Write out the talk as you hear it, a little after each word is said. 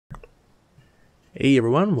Hey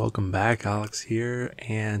everyone, welcome back. Alex here,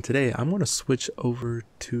 and today I'm going to switch over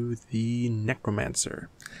to the Necromancer.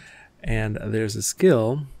 And there's a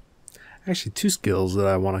skill, actually two skills that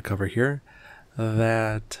I want to cover here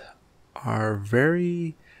that are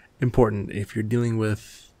very important if you're dealing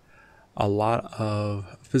with a lot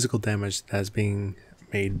of physical damage that's being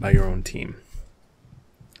made by your own team.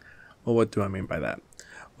 Well, what do I mean by that?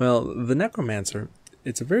 Well, the Necromancer,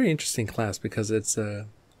 it's a very interesting class because it's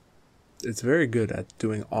very good at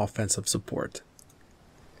doing offensive support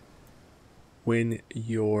when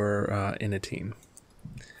you're in a team,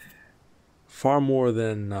 far more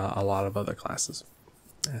than a lot of other classes.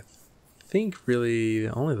 I think really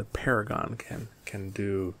only the Paragon can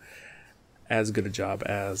do as good a job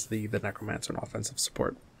as the Necromancer in offensive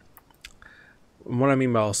support. What I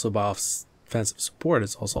mean by offensive support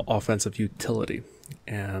is also offensive utility,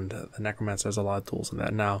 and the Necromancer has a lot of tools in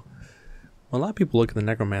that. Now, when a lot of people look at the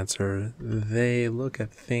Necromancer, they look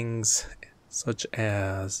at things such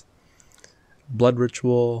as blood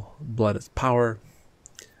ritual, blood is power,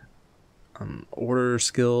 order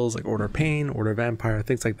skills like order pain, order vampire,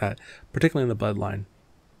 things like that, particularly in the bloodline.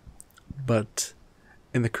 But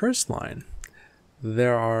in the curse line,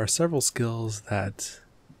 there are several skills that,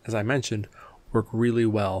 as I mentioned, work really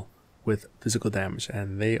well with physical damage,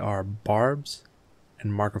 and they are Barbs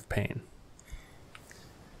and Mark of Pain.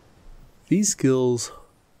 These skills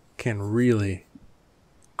can really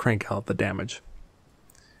crank out the damage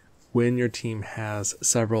when your team has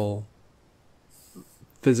several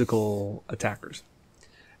physical attackers.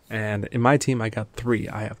 And in my team, I got 3.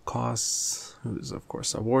 I have Kos, who's of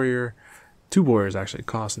course a warrior, 2 warriors actually,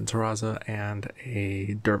 Kos and Taraza, and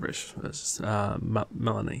a dervish, this is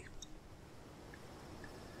Melanie.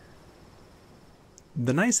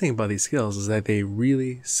 The nice thing about these skills is that they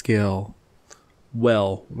really scale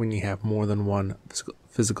well when you have more than one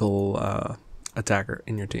physical attacker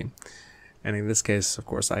in your team. And in this case, of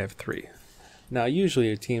course, I have 3. Now, usually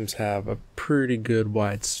your teams have a pretty good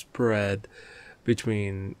wide spread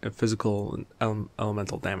between physical and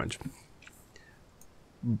elemental damage.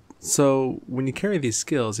 So when you carry these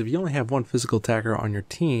skills, if you only have one physical attacker on your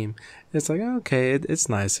team, it's like, okay, it's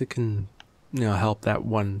nice. It can, help that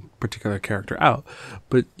one particular character out.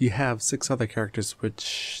 But you have 6 other characters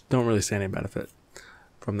which don't really see any benefit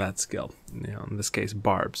from that skill. In this case,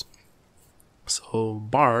 Barbs. So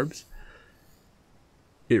Barbs,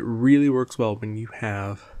 it really works well when you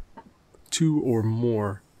have 2 or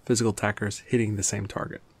more physical attackers hitting the same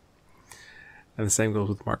target. And the same goes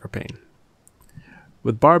with Mark of Pain.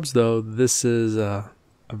 With Barbs, though, this is a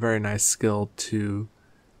very nice skill to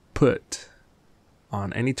put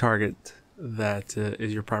on any target that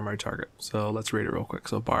is your primary target. So let's read it real quick.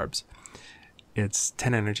 So Barbs, it's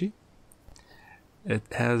 10 energy. It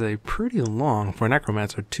has a pretty long, for a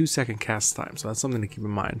Necromancer, 2-second cast time, so that's something to keep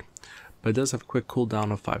in mind. But it does have a quick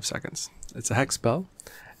cooldown of 5 seconds. It's a hex spell,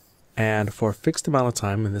 and for a fixed amount of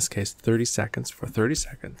time, in this case 30 seconds, for 30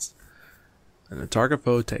 seconds, and the target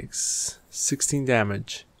foe takes 16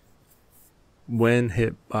 damage when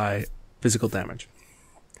hit by physical damage.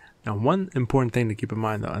 Now, one important thing to keep in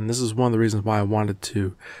mind, though, and this is one of the reasons why I wanted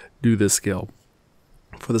to do this skill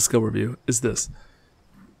for the skill review, is this.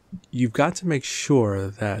 You've got to make sure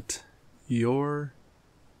that your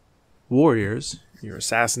warriors, your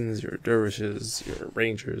assassins, your dervishes, your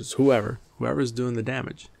rangers, whoever's doing the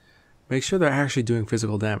damage, make sure they're actually doing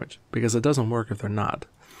physical damage, because it doesn't work if they're not.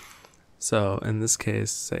 So in this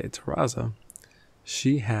case, say Taraza,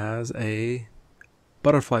 she has a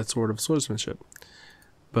butterfly sword of swordsmanship.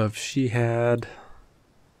 But if she had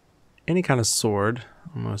any kind of sword,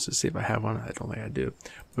 I'm going to see if I have one, I don't think I do.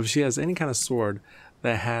 But if she has any kind of sword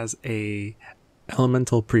that has a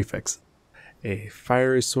elemental prefix, a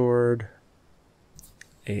fiery sword,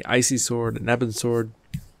 a icy sword, an ebon sword,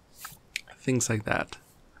 things like that,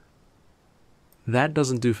 that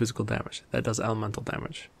doesn't do physical damage. That does elemental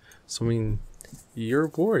damage. So when your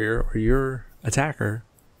warrior or your attacker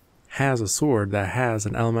has a sword that has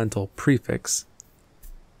an elemental prefix,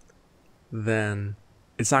 then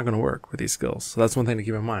it's not going to work with these skills. So that's one thing to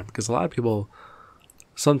keep in mind, because a lot of people,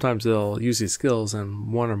 sometimes they'll use these skills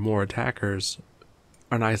and one or more attackers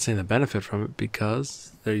are not seeing the benefit from it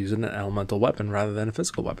because they're using an elemental weapon rather than a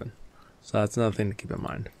physical weapon. So that's another thing to keep in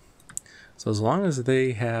mind. So as long as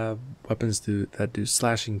they have weapons that do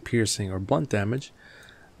slashing, piercing, or blunt damage,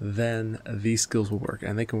 then these skills will work,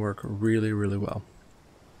 and they can work really, really well.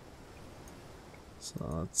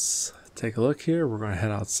 So let's take a look here. We're going to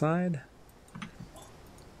head outside,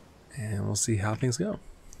 and we'll see how things go.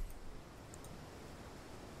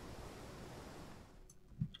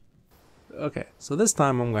 Okay, so this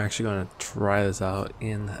time I'm actually going to try this out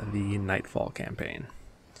in the Nightfall campaign.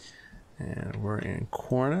 And we're in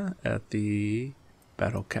Corna at the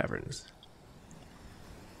Battle Caverns.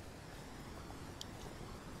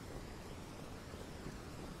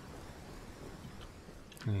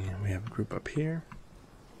 And we have a group up here.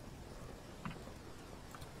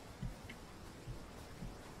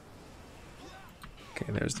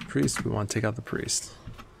 Okay, there's the priest. We want to take out the priest.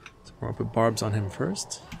 So we're going to put Barbs on him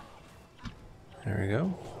first. There we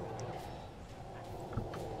go.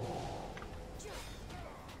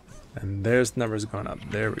 And there's numbers going up.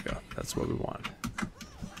 There we go. That's what we want.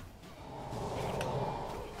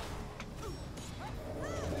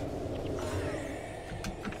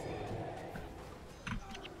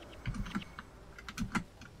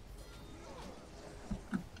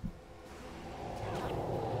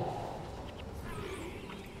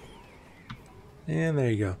 And there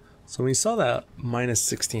you go. So we saw that minus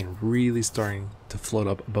 16 really starting to float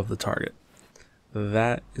up above the target.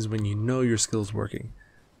 That is when you know your skill is working.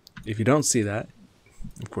 If you don't see that,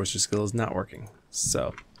 of course your skill is not working.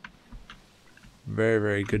 So, very,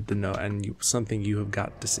 very good to know, and something you have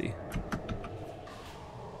got to see.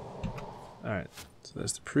 Alright, so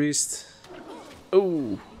there's the priest.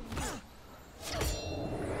 Oh!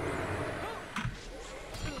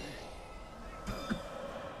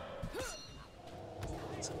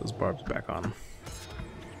 Let's get those barbs back on him.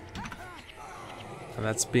 And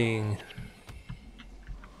that's being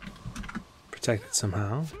protected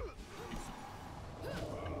somehow.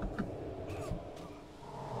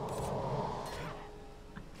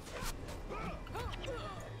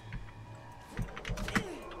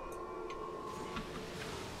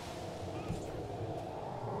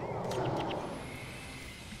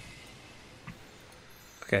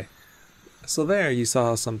 Okay, so there you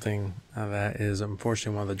saw something that is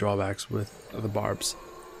unfortunately one of the drawbacks with the Barbs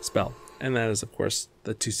spell, and that is of course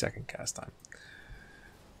the 2-second cast time.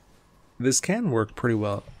 This can work pretty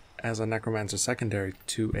well as a Necromancer secondary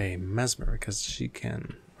to a Mesmer because she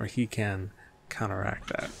can, or he can, counteract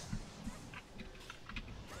that.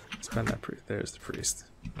 Spend that priest. There's the priest.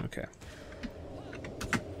 Okay.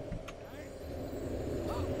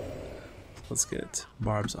 Let's get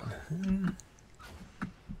Barbs on him.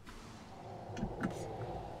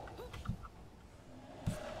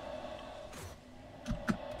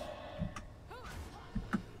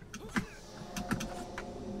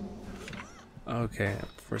 Okay,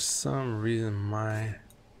 for some reason my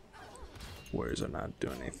warriors are not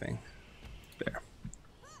doing anything. There.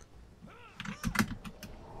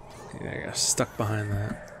 Okay, I got stuck behind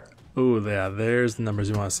that. Oh, yeah, there's the numbers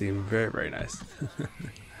you want to see. Very, very nice.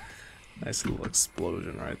 Nice little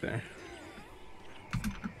explosion right there.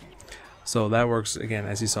 So that works, again,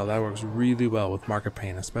 as you saw, that works really well with Mark of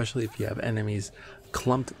Pain, especially if you have enemies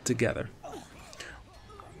clumped together.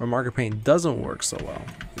 Where Mark of Pain doesn't work so well,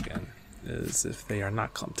 again, is if they are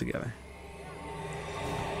not clumped together.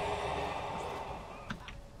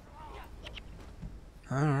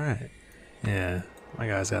 Alright. Yeah, my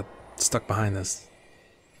guys got stuck behind this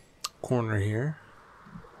corner here.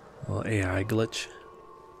 A little AI glitch.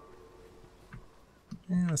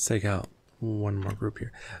 And let's take out one more group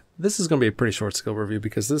here. This is going to be a pretty short skill review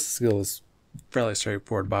because this skill is fairly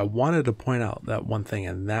straightforward, but I wanted to point out that one thing,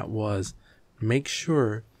 and that was make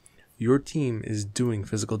sure your team is doing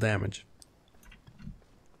physical damage.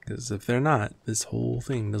 Because if they're not, this whole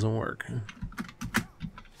thing doesn't work.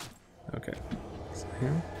 Okay. So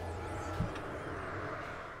here.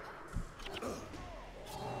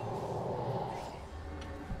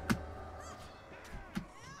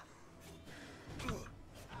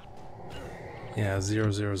 Yeah,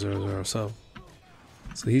 0, 0, 0, 0. So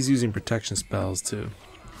he's using protection spells to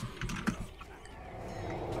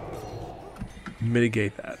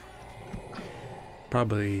mitigate that.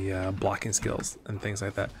 Probably blocking skills and things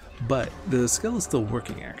like that. But the skill is still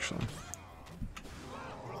working, actually.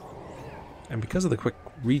 And because of the quick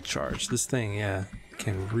recharge, this thing, yeah,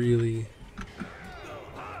 can really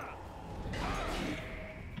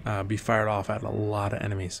be fired off at a lot of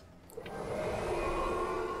enemies.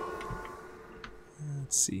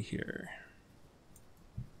 Let's see here.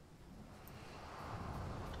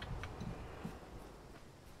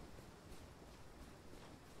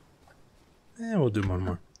 And we'll do one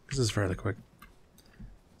more. This is fairly quick.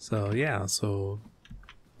 So yeah, so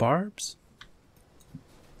Barbs.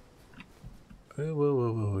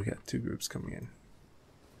 Whoa, we got two groups coming in.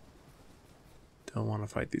 Don't want to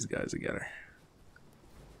fight these guys together.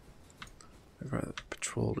 I'd rather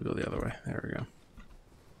patrol to go the other way. There we go.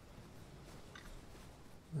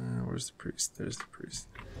 Where's the priest? There's the priest.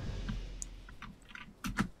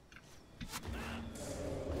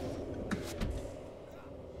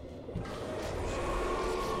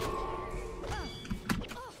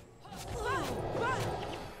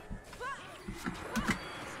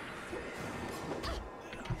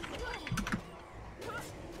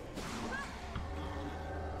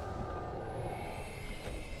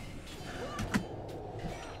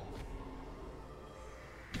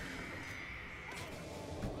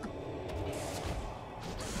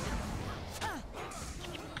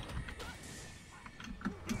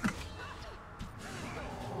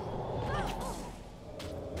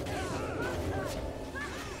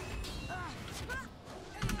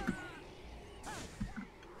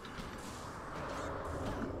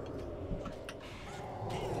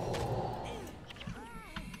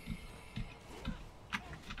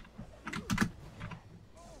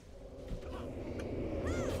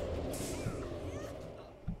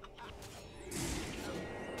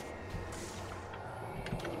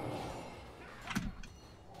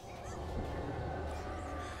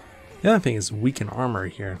 The other thing is weaken armor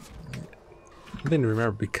here. One thing to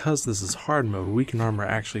remember, because this is hard mode, weaken armor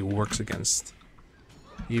actually works against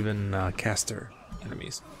even caster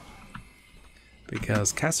enemies.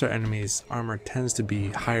 Because caster enemies' armor tends to be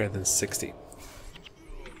higher than 60.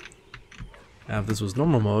 Now if this was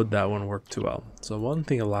normal mode, that wouldn't work too well. So one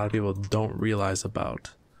thing a lot of people don't realize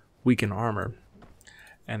about weakened armor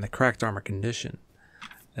and the cracked armor condition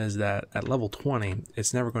is that at level 20,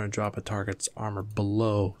 it's never going to drop a target's armor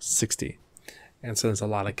below 60. And since a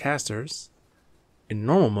lot of casters in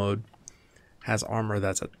normal mode has armor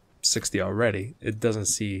that's at 60 already, it doesn't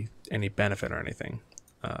see any benefit or anything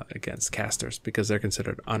against casters because they're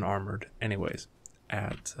considered unarmored anyways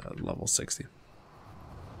at level 60.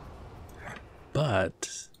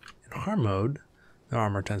 But in hard mode, the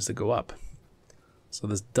armor tends to go up. So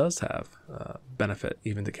this does have benefit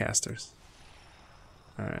even to casters.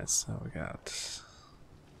 Alright, so we got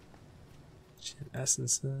gem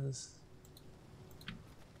essences.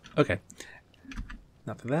 Okay,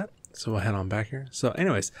 enough of that. So we'll head on back here. So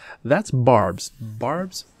anyways, that's Barbs.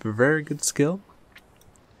 Barbs, very good skill.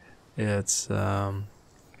 Its only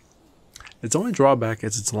drawback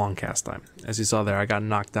is its long cast time. As you saw there, I got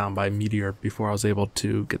knocked down by a meteor before I was able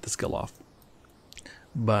to get the skill off.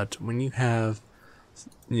 But when you have,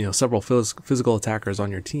 several physical attackers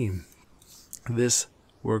on your team, this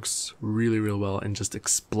works really, really well in just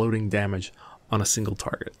exploding damage on a single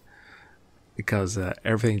target, because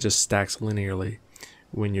everything just stacks linearly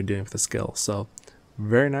when you're dealing with the skill. So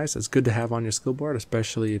very nice. It's good to have on your skill board,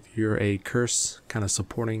 especially if you're a curse kind of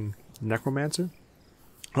supporting necromancer.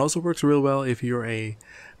 It also works real well if you're a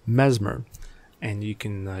mesmer and you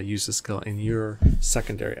can use the skill in your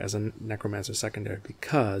secondary as a necromancer secondary.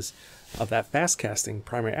 Because of that fast casting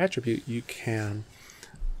primary attribute, you can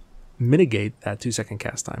mitigate that 2-second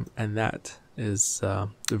cast time, and that is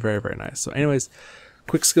very, very nice. So anyways,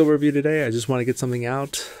 quick skill review today. I just want to get something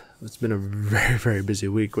out. It's been a very, very busy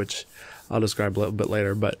week, which I'll describe a little bit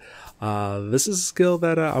later, but this is a skill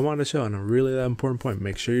that I wanted to show, and a really important point.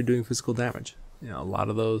 Make sure you're doing physical damage. A lot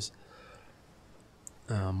of those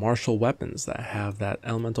martial weapons that have that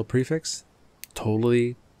elemental prefix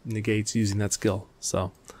totally negates using that skill.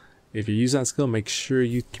 So if you're using that skill, make sure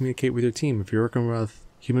you communicate with your team. If you're working with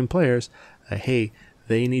human players, hey,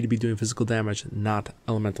 they need to be doing physical damage, not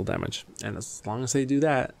elemental damage. And as long as they do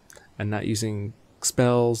that and not using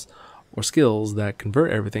spells or skills that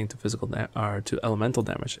convert everything to physical or to elemental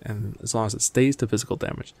damage, and as long as it stays to physical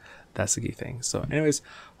damage, that's the key thing. So anyways,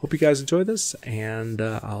 hope you guys enjoyed this, and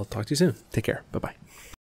I'll talk to you soon. Take care. Bye bye.